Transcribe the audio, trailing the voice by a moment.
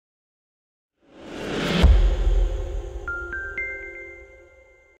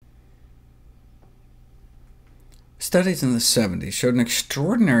Studies in the 70s showed an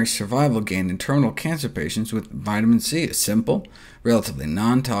extraordinary survival gain in terminal cancer patients with vitamin C, a simple, relatively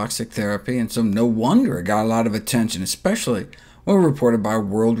non-toxic therapy, and so no wonder it got a lot of attention, especially when reported by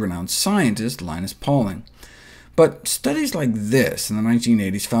world-renowned scientist Linus Pauling. But studies like this in the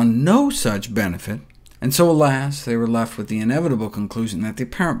 1980s found no such benefit, and so alas, they were left with the inevitable conclusion that the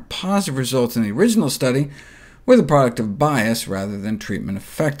apparent positive results in the original study were the product of bias rather than treatment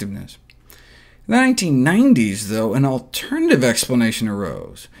effectiveness. In the 1990s, though, an alternative explanation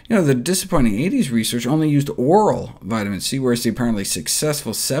arose. The disappointing 80s research only used oral vitamin C, whereas the apparently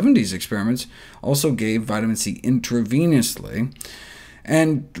successful 70s experiments also gave vitamin C intravenously.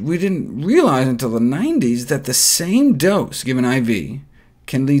 And we didn't realize until the 90s that the same dose given IV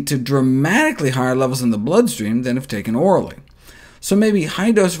can lead to dramatically higher levels in the bloodstream than if taken orally. So maybe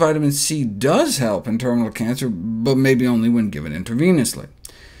high-dose vitamin C does help in terminal cancer, but maybe only when given intravenously.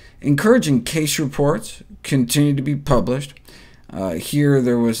 Encouraging case reports continue to be published. Here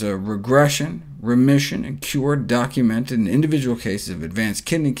there was a regression, remission, and cure documented in individual cases of advanced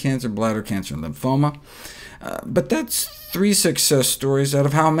kidney cancer, bladder cancer, and lymphoma. But that's 3 success stories out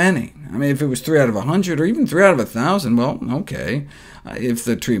of how many? If it was 3 out of 100, or even 3 out of 1,000, well, OK, if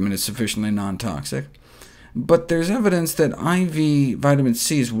the treatment is sufficiently non-toxic. But there's evidence that IV vitamin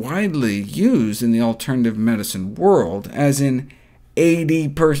C is widely used in the alternative medicine world, as in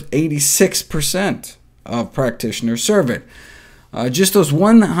 86% of practitioners surveyed. Just those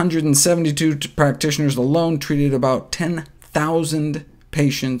 172 practitioners alone treated about 10,000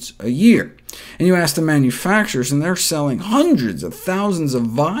 patients a year. And you ask the manufacturers, and they're selling hundreds of thousands of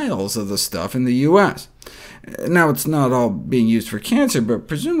vials of the stuff in the US. Now, it's not all being used for cancer, but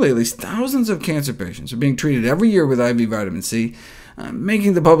presumably at least thousands of cancer patients are being treated every year with IV vitamin C,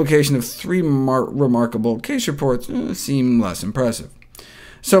 making the publication of 3 remarkable case reports seem less impressive.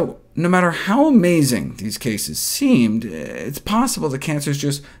 So, no matter how amazing these cases seemed, it's possible the cancers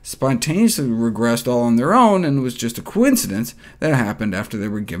just spontaneously regressed all on their own, and it was just a coincidence that happened after they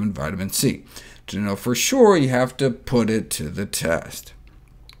were given vitamin C. To know for sure, you have to put it to the test.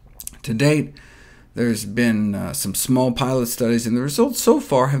 To date, there's been some small pilot studies, and the results so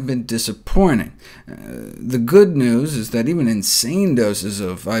far have been disappointing. The good news is that even insane doses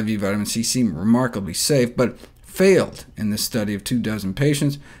of IV vitamin C seem remarkably safe, but failed in this study of 24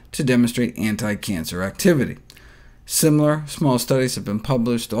 patients to demonstrate anti-cancer activity. Similar small studies have been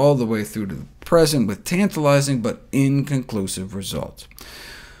published all the way through to the present, with tantalizing but inconclusive results.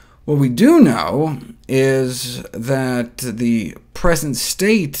 What we do know is that the present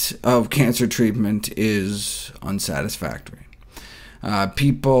state of cancer treatment is unsatisfactory.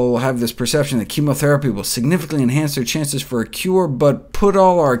 People have this perception that chemotherapy will significantly enhance their chances for a cure, but put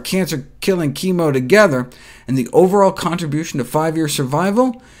all our cancer-killing chemo together, and the overall contribution to 5-year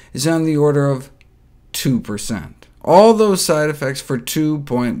survival is on the order of 2%. All those side effects for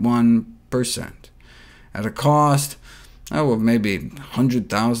 2.1%, at a cost of maybe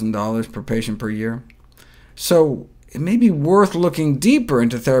 $100,000 per patient per year. So it may be worth looking deeper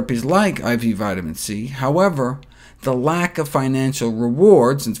into therapies like IV vitamin C. However, the lack of financial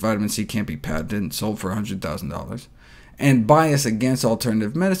reward, since vitamin C can't be patented and sold for $100,000, and bias against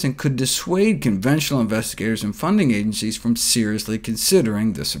alternative medicine could dissuade conventional investigators and funding agencies from seriously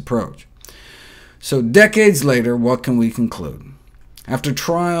considering this approach. So decades later, what can we conclude? After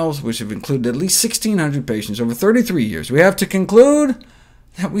trials which have included at least 1,600 patients over 33 years, we have to conclude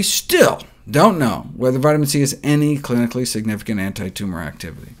that we still don't know whether vitamin C has any clinically significant anti-tumor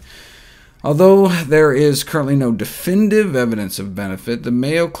activity. Although there is currently no definitive evidence of benefit, the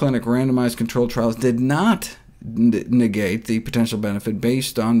Mayo Clinic randomized controlled trials did not negate the potential benefit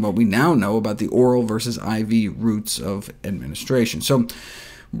based on what we now know about the oral versus IV routes of administration. So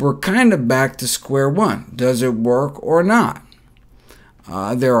we're kind of back to square one. Does it work or not?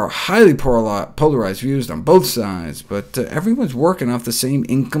 There are highly polarized views on both sides, but everyone's working off the same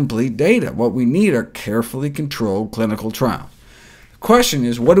incomplete data. What we need are carefully controlled clinical trials. The question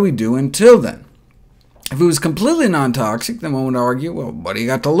is, what do we do until then? If it was completely non-toxic, then one would argue, well, what do you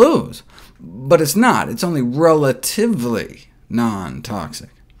got to lose? But it's not. It's only relatively non-toxic.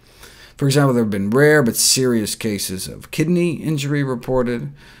 For example, there have been rare but serious cases of kidney injury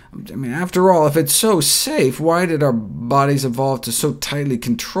reported. After all, if it's so safe, why did our bodies evolve to so tightly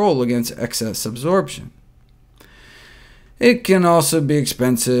control against excess absorption? It can also be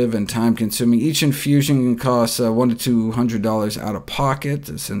expensive and time-consuming. Each infusion can cost $100 to $200 out of pocket,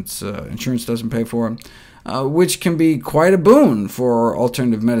 since insurance doesn't pay for it, which can be quite a boon for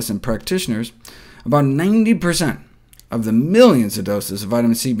alternative medicine practitioners. About 90% of the millions of doses of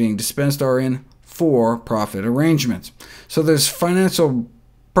vitamin C being dispensed are in for-profit arrangements. So there's financial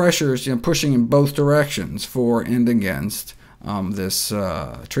pressures pushing in both directions for and against this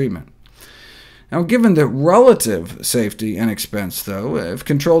treatment. Now, given the relative safety and expense, though, if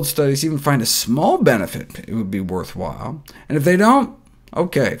controlled studies even find a small benefit, it would be worthwhile. And if they don't,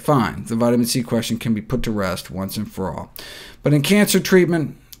 OK, fine. The vitamin C question can be put to rest once and for all. But in cancer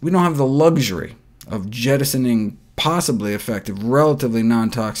treatment, we don't have the luxury of jettisoning possibly effective, relatively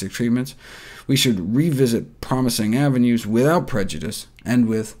non-toxic treatments. We should revisit promising avenues without prejudice and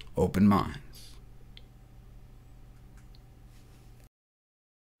with open mind.